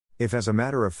If, as a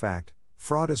matter of fact,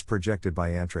 fraud is projected by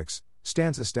Antrix,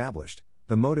 stands established,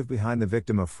 the motive behind the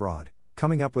victim of fraud,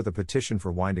 coming up with a petition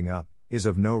for winding up, is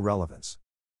of no relevance.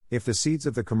 If the seeds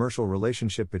of the commercial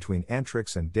relationship between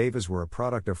Antrix and Devas were a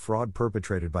product of fraud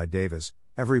perpetrated by Devas,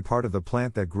 every part of the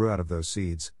plant that grew out of those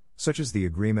seeds, such as the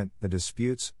agreement, the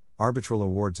disputes, arbitral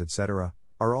awards, etc.,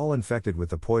 are all infected with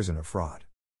the poison of fraud.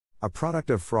 A product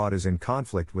of fraud is in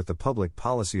conflict with the public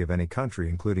policy of any country,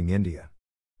 including India.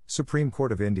 Supreme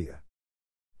Court of India.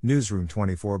 Newsroom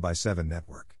 24/7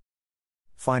 Network.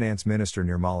 Finance Minister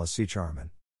Nirmala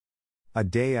Sitharaman. A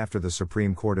day after the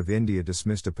Supreme Court of India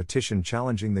dismissed a petition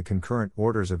challenging the concurrent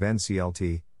orders of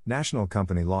NCLT, National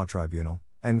Company Law Tribunal,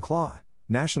 and CLAW,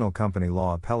 National Company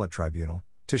Law Appellate Tribunal,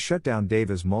 to shut down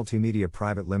Devas Multimedia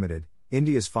Private Limited,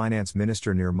 India's Finance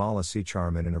Minister Nirmala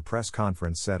Sitharaman in a press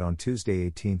conference said on Tuesday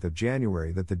 18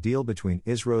 January that the deal between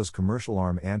ISRO's commercial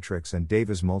arm Antrix and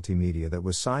Devas Multimedia that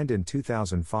was signed in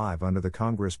 2005 under the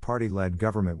Congress Party-led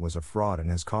government was a fraud and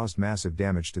has caused massive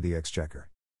damage to the exchequer.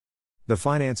 The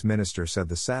finance minister said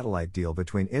the satellite deal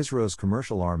between ISRO's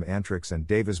commercial arm Antrix and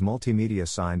Devas Multimedia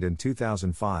signed in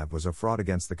 2005 was a fraud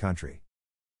against the country.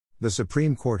 The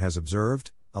Supreme Court has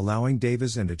observed, allowing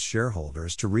Devas and its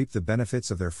shareholders to reap the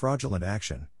benefits of their fraudulent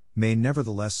action, may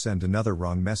nevertheless send another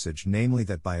wrong message, namely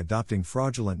that by adopting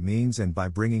fraudulent means and by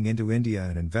bringing into India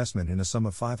an investment in a sum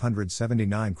of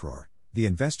 579 crore, the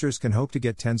investors can hope to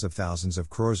get tens of thousands of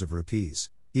crores of rupees,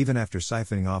 even after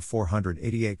siphoning off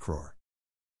 488 crore.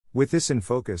 With this in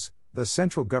focus, the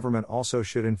central government also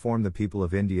should inform the people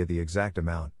of India the exact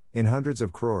amount, in hundreds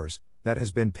of crores, that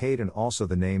has been paid and also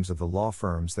the names of the law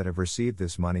firms that have received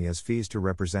this money as fees to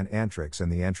represent Antrix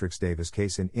and the Antrix Devas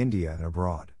case in India and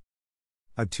abroad.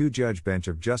 A two-judge bench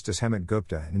of Justice Hemant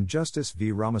Gupta and Justice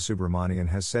V. Ramasubramanian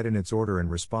has said in its order in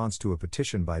response to a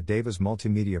petition by Devas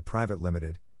Multimedia Private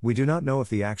Limited, "We do not know if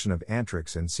the action of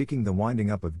Antrix in seeking the winding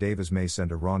up of Devas may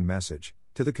send a wrong message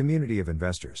to the community of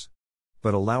investors.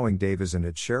 But allowing Devas and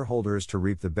its shareholders to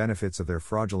reap the benefits of their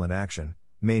fraudulent action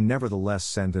may nevertheless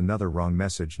send another wrong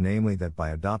message, namely that by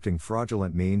adopting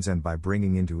fraudulent means and by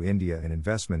bringing into India an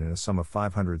investment in a sum of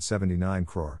 579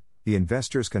 crore, the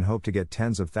investors can hope to get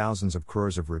tens of thousands of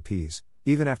crores of rupees,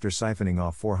 even after siphoning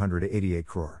off 488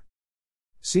 crore.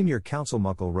 Senior counsel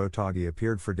Mukul Rohtagi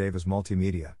appeared for Devas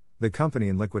Multimedia, the company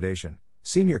in liquidation.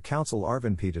 Senior counsel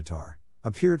Arvind P. Tatar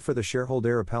appeared for the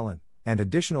shareholder appellant, and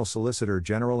additional Solicitor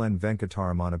General N.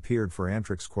 Venkataraman appeared for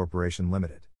Antrix Corporation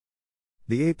Limited.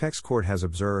 The Apex Court has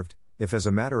observed, if as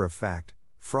a matter of fact,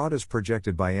 fraud is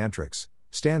projected by Antrix,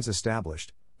 stands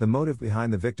established, the motive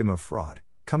behind the victim of fraud,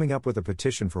 coming up with a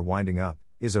petition for winding up,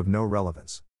 is of no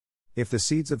relevance. If the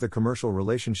seeds of the commercial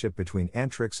relationship between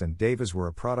Antrix and Devas were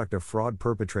a product of fraud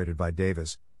perpetrated by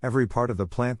Devas, every part of the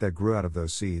plant that grew out of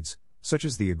those seeds, such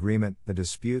as the agreement, the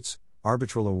disputes,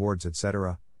 arbitral awards,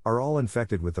 etc., are all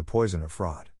infected with the poison of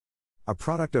fraud. A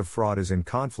product of fraud is in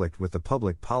conflict with the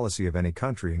public policy of any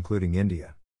country, including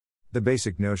India. The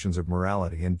basic notions of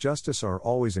morality and justice are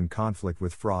always in conflict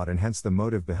with fraud, and hence the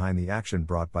motive behind the action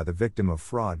brought by the victim of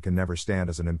fraud can never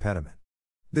stand as an impediment.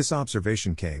 This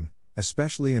observation came,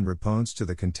 especially in response to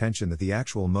the contention that the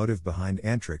actual motive behind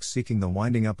Antrix seeking the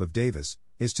winding up of Devas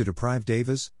is to deprive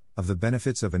Devas of the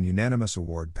benefits of an unanimous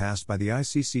award passed by the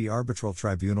ICC Arbitral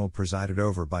Tribunal presided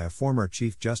over by a former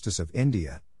Chief Justice of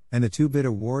India, and the two-bid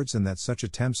awards, and that such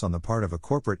attempts on the part of a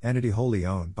corporate entity wholly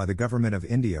owned by the Government of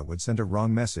India would send a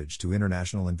wrong message to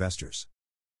international investors.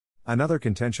 Another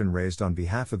contention raised on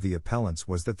behalf of the appellants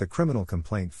was that the criminal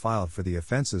complaint filed for the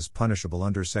offences punishable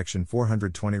under Section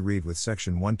 420 read with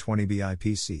Section 120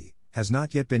 BIPC has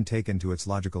not yet been taken to its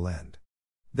logical end.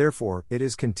 Therefore, it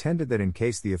is contended that in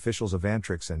case the officials of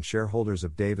Antrix and shareholders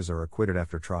of Devas are acquitted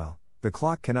after trial, the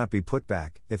clock cannot be put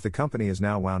back if the company is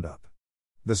now wound up.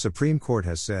 The Supreme Court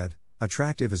has said,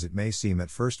 attractive as it may seem at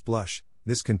first blush,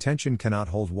 this contention cannot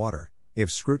hold water,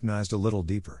 if scrutinized a little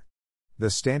deeper.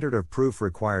 The standard of proof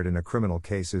required in a criminal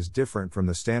case is different from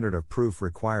the standard of proof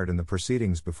required in the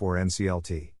proceedings before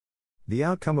NCLT. The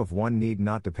outcome of one need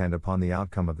not depend upon the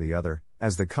outcome of the other,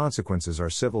 as the consequences are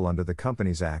civil under the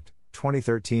Companies Act,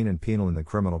 2013 and penal in the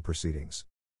criminal proceedings.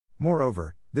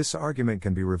 Moreover, this argument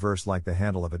can be reversed like the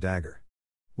handle of a dagger.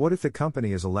 What if the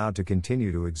company is allowed to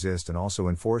continue to exist and also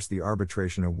enforce the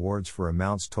arbitration awards for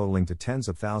amounts totaling to tens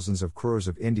of thousands of crores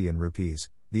of Indian rupees?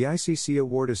 The ICC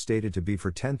award is stated to be for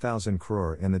 10,000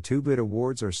 crore and the two-bid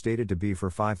awards are stated to be for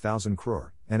 5,000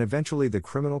 crore, and eventually the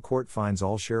criminal court finds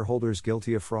all shareholders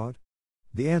guilty of fraud?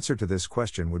 The answer to this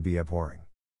question would be abhorring.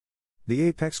 The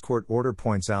Apex Court order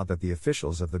points out that the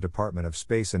officials of the Department of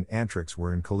Space and Antrix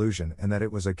were in collusion and that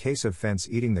it was a case of fence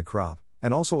eating the crop,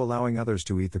 and also allowing others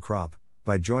to eat the crop,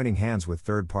 by joining hands with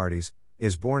third parties,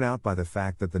 is borne out by the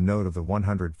fact that the note of the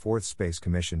 104th Space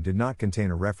Commission did not contain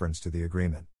a reference to the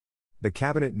agreement. The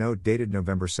Cabinet note dated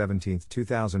November 17,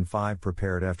 2005,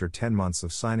 prepared after 10 months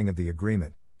of signing of the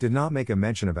agreement, did not make a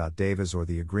mention about Devas or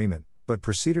the agreement, but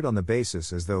proceeded on the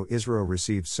basis as though ISRO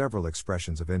received several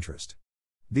expressions of interest.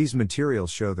 These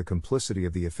materials show the complicity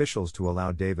of the officials to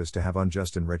allow Devas to have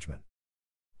unjust enrichment.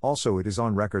 Also, it is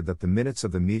on record that the minutes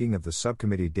of the meeting of the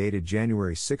subcommittee dated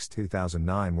January 6,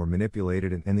 2009 were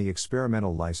manipulated and the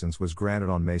experimental license was granted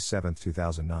on May 7,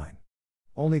 2009.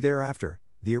 Only thereafter,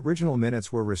 the original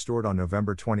minutes were restored on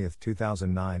November 20,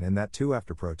 2009, and that too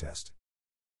after protest.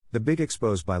 The Big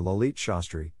Expose by Lalit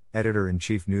Shastri,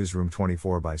 Editor-in-Chief, Newsroom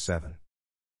 24/7.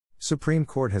 Supreme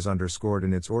Court has underscored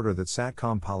in its order that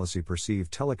SATCOM policy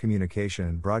perceived telecommunication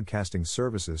and broadcasting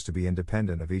services to be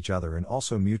independent of each other and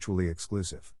also mutually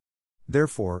exclusive.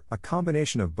 Therefore, a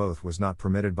combination of both was not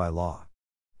permitted by law.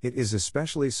 It is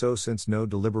especially so since no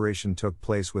deliberation took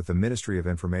place with the Ministry of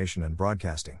Information and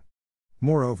Broadcasting.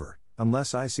 Moreover,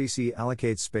 unless ICC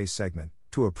allocates space segment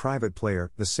to a private player,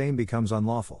 the same becomes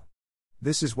unlawful.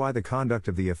 This is why the conduct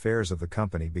of the affairs of the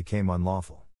company became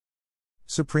unlawful.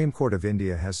 Supreme Court of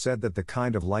India has said that the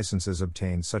kind of licenses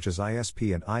obtained, such as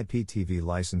ISP and IPTV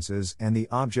licenses, and the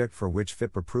object for which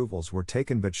FIP approvals were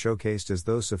taken but showcased as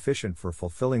though sufficient for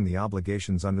fulfilling the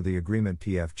obligations under the agreement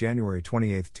PF January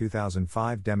 28,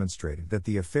 2005 demonstrated that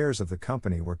the affairs of the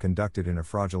company were conducted in a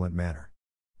fraudulent manner.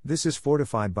 This is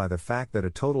fortified by the fact that a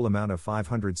total amount of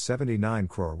 579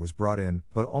 crore was brought in,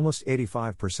 but almost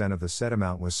 85% of the said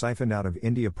amount was siphoned out of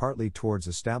India, partly towards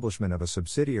establishment of a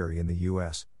subsidiary in the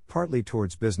US, partly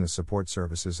towards business support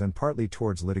services and partly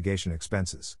towards litigation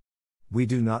expenses. We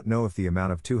do not know if the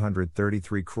amount of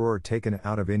 233 crore taken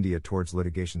out of India towards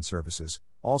litigation services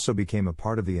also became a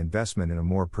part of the investment in a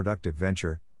more productive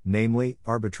venture, namely,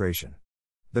 arbitration.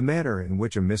 The manner in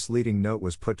which a misleading note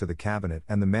was put to the Cabinet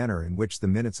and the manner in which the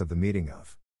minutes of the meeting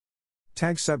of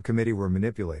TAG subcommittee were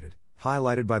manipulated,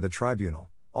 highlighted by the tribunal,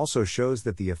 also shows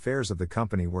that the affairs of the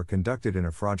company were conducted in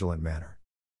a fraudulent manner.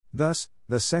 Thus,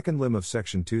 the second limb of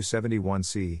Section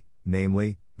 271C,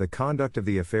 namely, the conduct of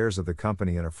the affairs of the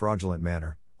company in a fraudulent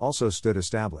manner, also stood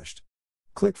established.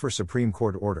 Click for Supreme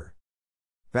Court order.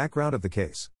 Background of the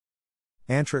case.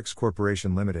 Antrix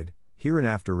Corporation Limited,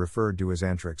 hereinafter referred to as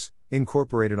Antrix,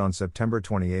 incorporated on September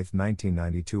 28,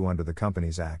 1992 under the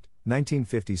Companies Act,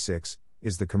 1956,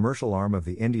 is the commercial arm of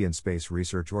the Indian Space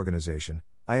Research Organisation,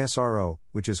 ISRO,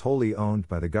 which is wholly owned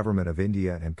by the Government of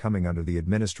India and coming under the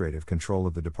administrative control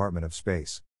of the Department of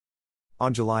Space.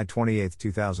 On July 28,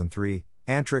 2003,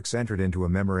 Antrix entered into a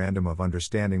Memorandum of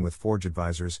Understanding with Forge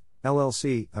Advisors,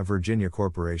 LLC, a Virginia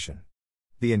corporation.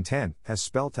 The intent, as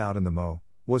spelt out in the MO,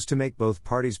 was to make both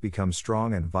parties become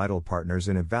strong and vital partners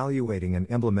in evaluating and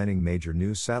implementing major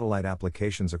new satellite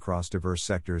applications across diverse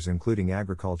sectors including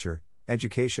agriculture,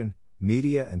 education,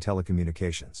 media and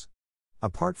telecommunications.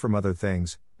 Apart from other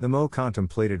things, the MO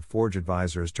contemplated Forge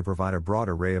Advisors to provide a broad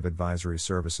array of advisory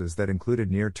services that included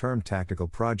near-term tactical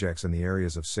projects in the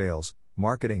areas of sales,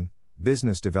 marketing,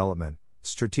 business development,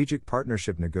 strategic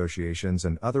partnership negotiations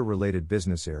and other related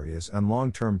business areas, and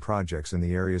long-term projects in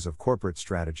the areas of corporate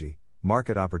strategy,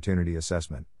 market opportunity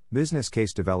assessment, business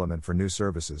case development for new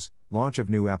services, launch of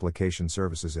new application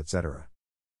services, etc.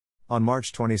 On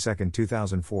March 22,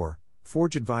 2004,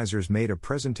 Forge Advisors made a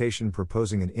presentation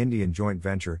proposing an Indian joint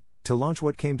venture to launch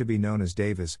what came to be known as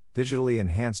Devas, digitally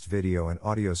enhanced video and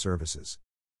audio services.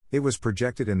 It was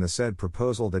projected in the said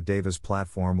proposal that Devas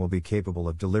platform will be capable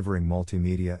of delivering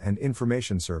multimedia and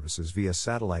information services via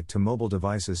satellite to mobile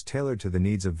devices tailored to the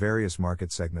needs of various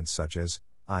market segments such as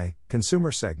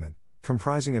consumer segment,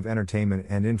 comprising of entertainment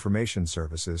and information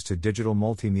services to digital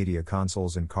multimedia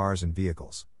consoles in cars and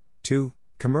vehicles. 2.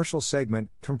 Commercial segment,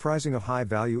 comprising of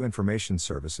high-value information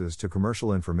services to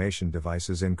commercial information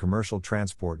devices in commercial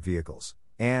transport vehicles.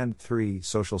 And 3.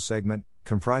 Social segment,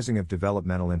 comprising of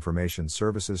developmental information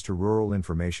services to rural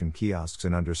information kiosks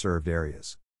in underserved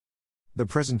areas. The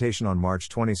presentation on March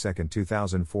 22,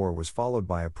 2004 was followed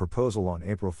by a proposal on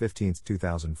April 15,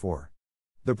 2004.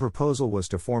 The proposal was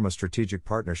to form a strategic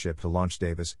partnership to launch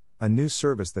Devas, a new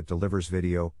service that delivers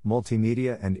video,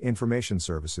 multimedia and information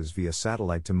services via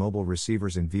satellite to mobile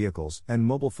receivers in vehicles and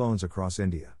mobile phones across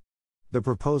India. The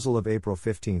proposal of April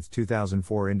 15,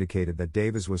 2004 indicated that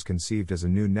Devas was conceived as a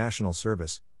new national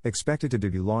service, expected to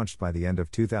be launched by the end of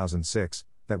 2006,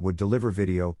 that would deliver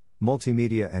video,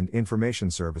 multimedia and information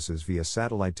services via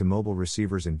satellite to mobile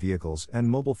receivers in vehicles and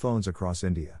mobile phones across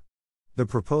India. The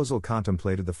proposal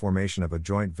contemplated the formation of a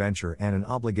joint venture and an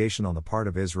obligation on the part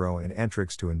of ISRO and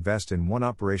Antrix to invest in one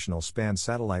operational span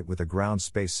satellite with a ground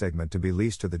space segment to be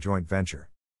leased to the joint venture.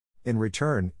 In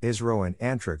return, ISRO and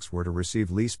Antrix were to receive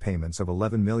lease payments of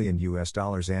 $11 million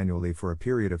annually for a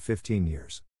period of 15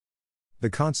 years.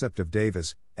 The concept of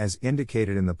Devas, as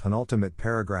indicated in the penultimate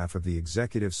paragraph of the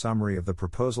executive summary of the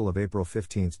proposal of April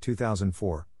 15,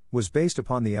 2004, was based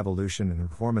upon the evolution and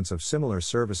performance of similar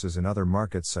services in other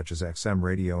markets such as XM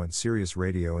radio and Sirius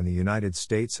radio in the United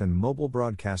States and Mobile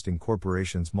Broadcasting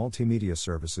Corporation's multimedia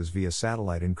services via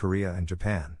satellite in Korea and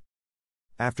Japan.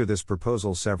 After this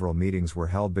proposal, several meetings were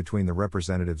held between the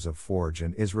representatives of Forge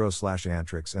and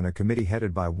ISRO/Antrix, and a committee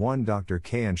headed by one Dr.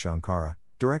 K.N. Shankara,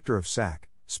 director of SAC,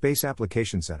 Space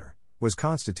Application Center, was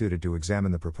constituted to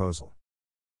examine the proposal.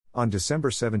 On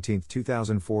December 17,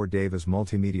 2004, Devas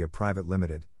Multimedia Private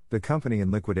Limited, the company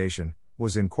in liquidation,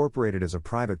 was incorporated as a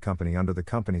private company under the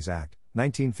Companies Act,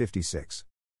 1956.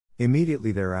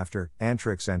 Immediately thereafter,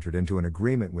 Antrix entered into an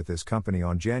agreement with this company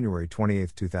on January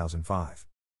 28, 2005.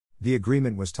 The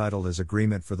agreement was titled as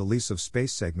Agreement for the Lease of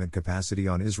Space Segment Capacity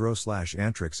on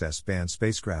ISRO/Antrix S-band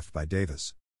Spacecraft by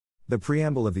Devas. The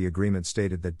preamble of the agreement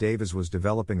stated that Devas was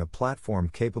developing a platform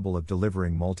capable of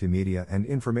delivering multimedia and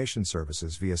information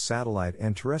services via satellite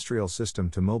and terrestrial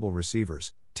system to mobile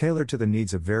receivers, tailored to the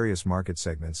needs of various market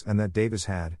segments, and that Devas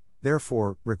had,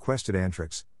 therefore, requested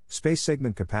Antrix space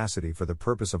segment capacity for the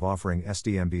purpose of offering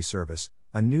SDMB service,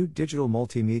 a new digital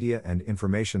multimedia and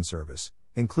information service,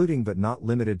 including but not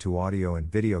limited to audio and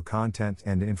video content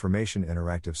and information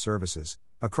interactive services,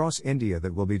 across India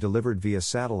that will be delivered via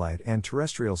satellite and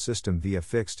terrestrial system via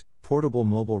fixed, portable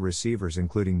mobile receivers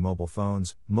including mobile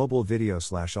phones, mobile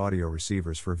video/audio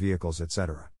receivers for vehicles,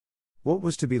 etc. What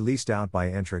was to be leased out by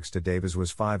Antrix to Devas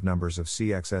was 5 numbers of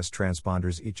CXS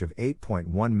transponders each of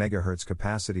 8.1 MHz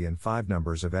capacity and 5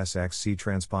 numbers of SXC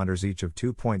transponders each of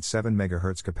 2.7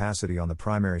 MHz capacity on the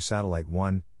primary satellite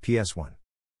 1, PS1.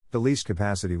 The leased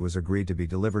capacity was agreed to be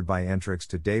delivered by Antrix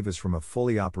to Devas from a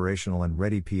fully operational and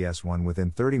ready PS1 within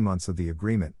 30 months of the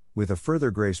agreement, with a further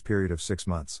grace period of 6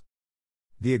 months.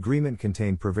 The agreement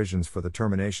contained provisions for the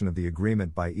termination of the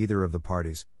agreement by either of the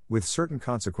parties, with certain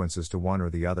consequences to one or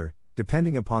the other,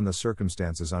 depending upon the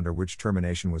circumstances under which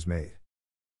termination was made.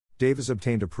 Devas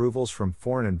obtained approvals from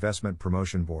Foreign Investment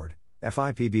Promotion Board,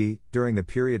 FIPB, during the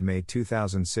period May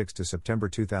 2006 to September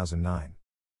 2009.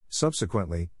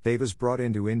 Subsequently, Devas brought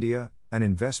into India an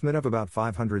investment of about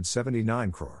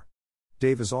 579 crore.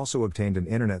 Devas also obtained an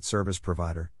Internet Service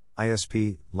Provider,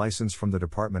 ISP, license from the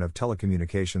Department of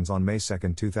Telecommunications on May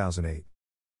 2, 2008.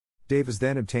 Devas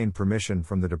then obtained permission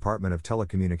from the Department of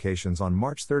Telecommunications on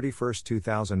March 31,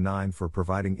 2009 for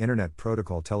providing Internet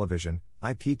Protocol Television,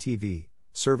 IPTV,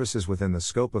 services within the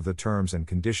scope of the terms and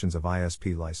conditions of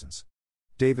ISP license.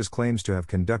 Devas claims to have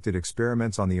conducted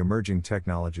experiments on the emerging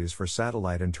technologies for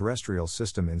satellite and terrestrial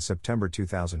system in September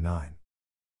 2009.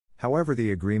 However,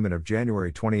 the agreement of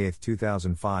January 28,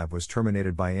 2005 was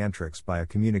terminated by Antrix by a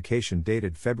communication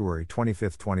dated February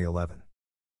 25, 2011.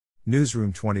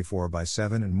 Newsroom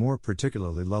 24/7 and more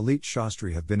particularly Lalit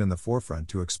Shastri have been in the forefront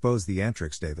to expose the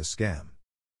Antrix-Devas scam.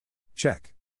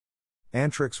 Check.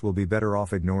 Antrix will be better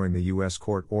off ignoring the U.S.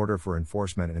 court order for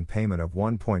enforcement and payment of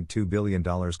 $1.2 billion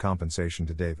compensation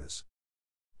to Devas.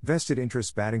 Vested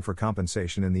interests batting for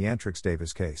compensation in the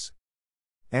Antrix-Devas case.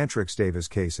 Antrix-Devas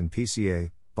case in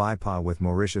PCA, BIPA with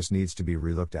Mauritius needs to be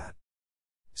relooked at.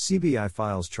 CBI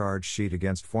files charge sheet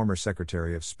against former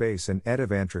Secretary of Space and ED of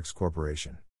Antrix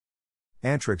Corporation.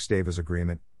 Antrix-Devas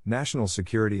Agreement, National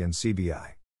Security and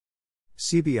CBI.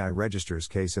 CBI registers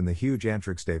case in the huge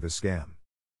Antrix-Devas scam.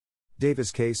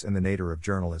 Devas case and the nature of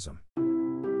journalism.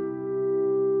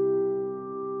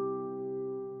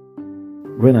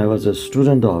 When I was a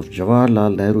student of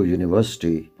Jawaharlal Nehru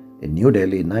University in New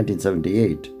Delhi in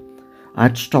 1978, I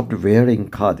had stopped wearing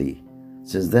khadi.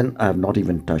 Since then, I have not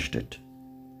even touched it.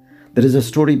 There is a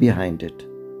story behind it.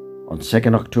 On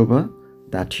 2nd October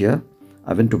that year,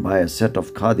 I went to buy a set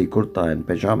of khadi kurta and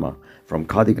pajama from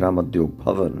Khadi Gramadyog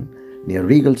Bhavan near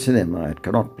Regal Cinema at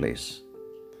Connaught Place.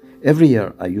 Every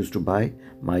year, I used to buy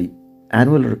my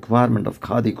annual requirement of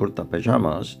khadi kurta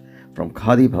pajamas from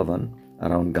Khadi Bhavan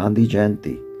around Gandhi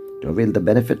Jayanti to avail the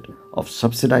benefit of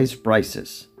subsidized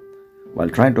prices. While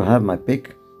trying to have my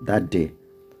pick that day,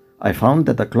 I found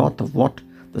that the cloth of what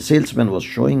the salesman was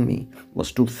showing me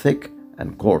was too thick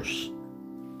and coarse.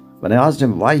 When I asked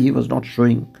him why he was not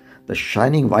showing the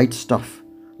shining white stuff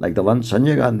like the one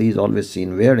Sanjay Gandhi is always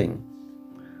seen wearing,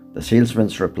 the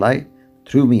salesman's reply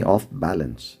threw me off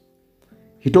balance.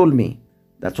 He told me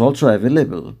that's also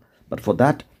available, but for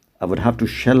that I would have to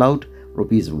shell out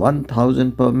rupees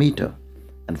 1,000 per meter,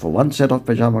 and for one set of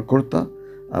pajama kurta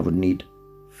I would need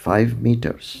 5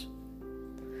 meters.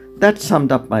 That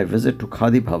summed up my visit to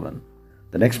Khadi Bhavan.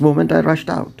 The next moment I rushed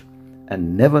out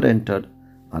and never entered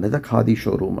another khadi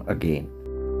showroom again.